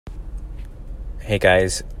Hey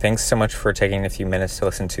guys, thanks so much for taking a few minutes to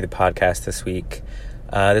listen to the podcast this week.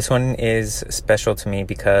 This one is special to me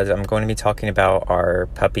because I'm going to be talking about our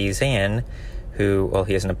puppy Zan, who,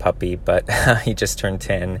 he isn't a puppy, but he just turned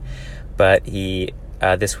 10. But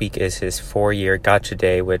this week is his 4-year gotcha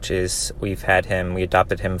day, we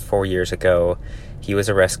adopted him 4 years ago. He was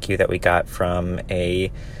a rescue that we got from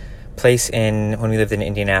a place when we lived in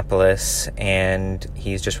Indianapolis, and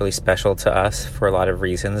he's just really special to us for a lot of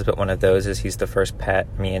reasons, but one of those is he's the first pet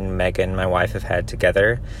me and Megan, my wife, have had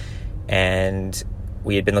together. And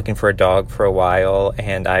we had been looking for a dog for a while,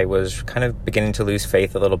 and I was kind of beginning to lose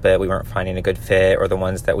faith a little bit. We weren't finding a good fit, or the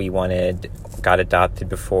ones that we wanted got adopted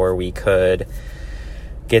before we could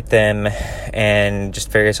get them, and just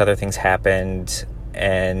various other things happened.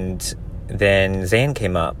 And then Zan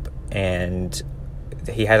came up, and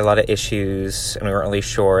he had a lot of issues, and we weren't really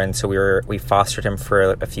sure, and so we fostered him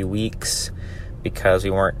for a few weeks because we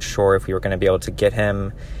weren't sure if we were going to be able to get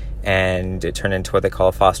him. And it turned into what they call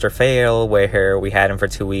a foster fail, where we had him for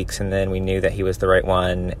 2 weeks, and then we knew that he was the right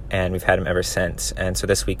one, and we've had him ever since. And so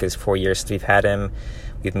this week is 4 years since we've had him.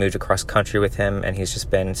 We've moved across country with him, and he's just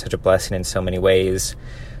been such a blessing in so many ways.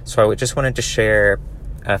 So I just wanted to share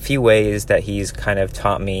a few ways that he's kind of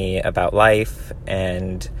taught me about life,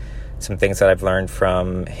 and some things that I've learned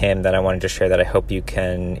from him that I wanted to share that I hope you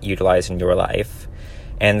can utilize in your life.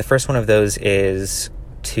 And the first one of those is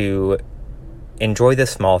to enjoy the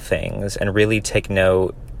small things and really take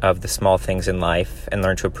note of the small things in life and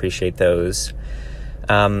learn to appreciate those.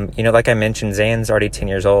 Like I mentioned, Zan's already 10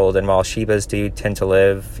 years old, and while Shibas do tend to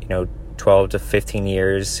live, 12 to 15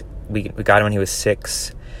 years, we got him when he was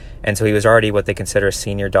 6. And so he was already what they consider a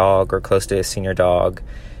senior dog, or close to a senior dog.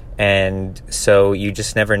 And so you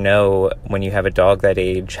just never know when you have a dog that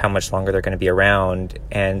age how much longer they're going to be around.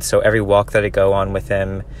 And so every walk that I go on with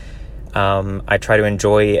him, I try to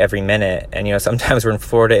enjoy every minute. And sometimes we're in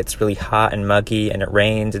Florida, it's really hot and muggy and it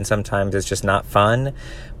rains, and sometimes it's just not fun.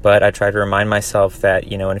 But I try to remind myself that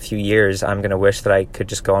in a few years I'm going to wish that I could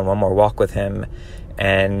just go on one more walk with him.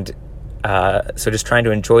 And so just trying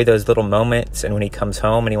to enjoy those little moments, and when he comes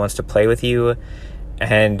home and he wants to play with you,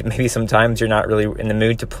 and maybe sometimes you're not really in the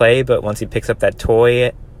mood to play, but once he picks up that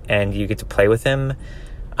toy and you get to play with him,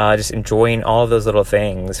 just enjoying all of those little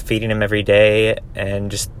things, feeding him every day, and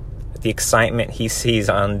just the excitement he sees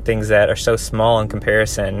on things that are so small in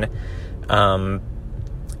comparison.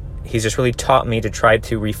 He's just really taught me to try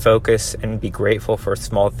to refocus and be grateful for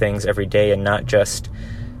small things every day, and not just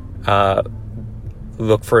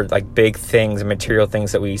look for big things and material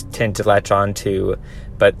things that we tend to latch on to,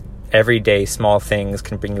 but everyday small things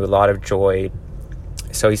can bring you a lot of joy.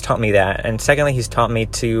 So he's taught me that. And secondly, he's taught me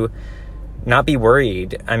to not be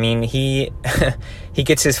worried. I mean, he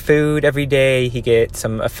gets his food every day. He gets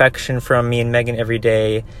some affection from me and Megan every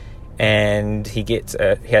day. And he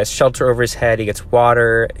has shelter over his head. He gets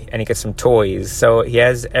water, and he gets some toys. So he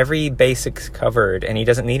has every basics covered, and he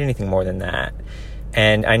doesn't need anything more than that.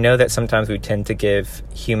 And I know that sometimes we tend to give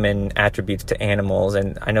human attributes to animals,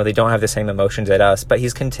 and I know they don't have the same emotions as us, but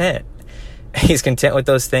he's content. He's content with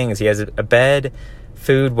those things. He has a bed,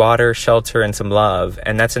 food, water, shelter, and some love,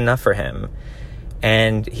 and that's enough for him.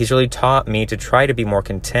 And he's really taught me to try to be more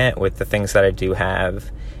content with the things that I do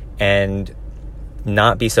have, and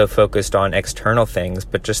not be so focused on external things,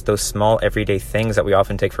 but just those small everyday things that we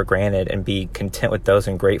often take for granted, and be content with those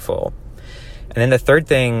and grateful. And then the third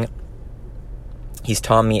thing he's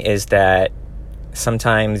taught me is that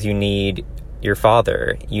sometimes you need your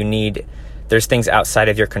father. There's things outside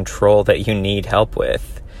of your control that you need help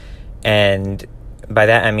with. And by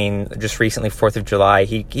that, I mean, just recently, 4th of July,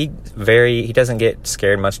 he doesn't get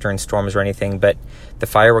scared much during storms or anything, but the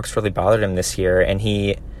fireworks really bothered him this year. And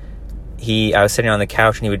I was sitting on the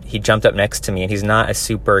couch, and he jumped up next to me, and he's not a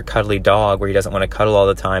super cuddly dog where he doesn't want to cuddle all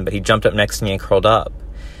the time, but he jumped up next to me and curled up.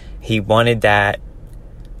 He wanted that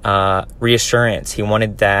reassurance. He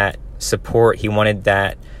wanted that support. He wanted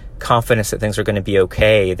that confidence that things are going to be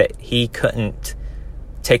okay, that he couldn't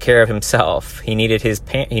take care of himself. He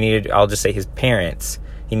needed I'll just say his parents.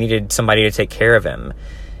 He needed somebody to take care of him.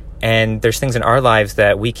 And there's things in our lives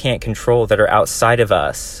that we can't control that are outside of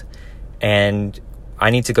us. And I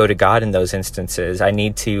need to go to God in those instances. I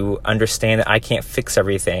need to understand that I can't fix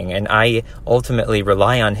everything, and I ultimately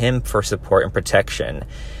rely on him for support and protection.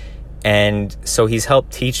 And so he's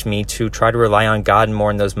helped teach me to try to rely on God more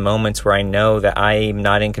in those moments where I know that I'm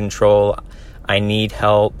not in control. I need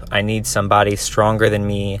help. I need somebody stronger than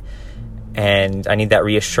me, and I need that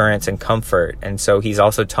reassurance and comfort. And so he's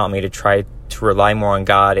also taught me to try to rely more on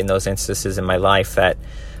God in those instances in my life that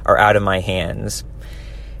are out of my hands.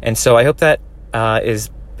 And so I hope that is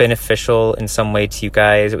beneficial in some way to you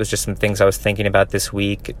guys. It was just some things I was thinking about this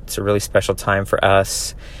week. It's a really special time for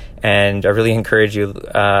us. And I really encourage you,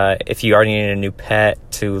 if you are needing a new pet,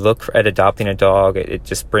 to look at adopting a dog. It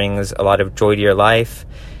just brings a lot of joy to your life,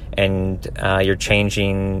 and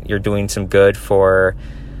you're doing some good for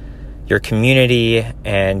your community,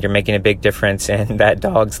 and you're making a big difference in that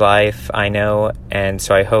dog's life, I know. And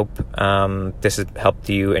so I hope this has helped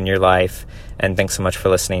you in your life, and thanks so much for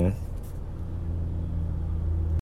listening.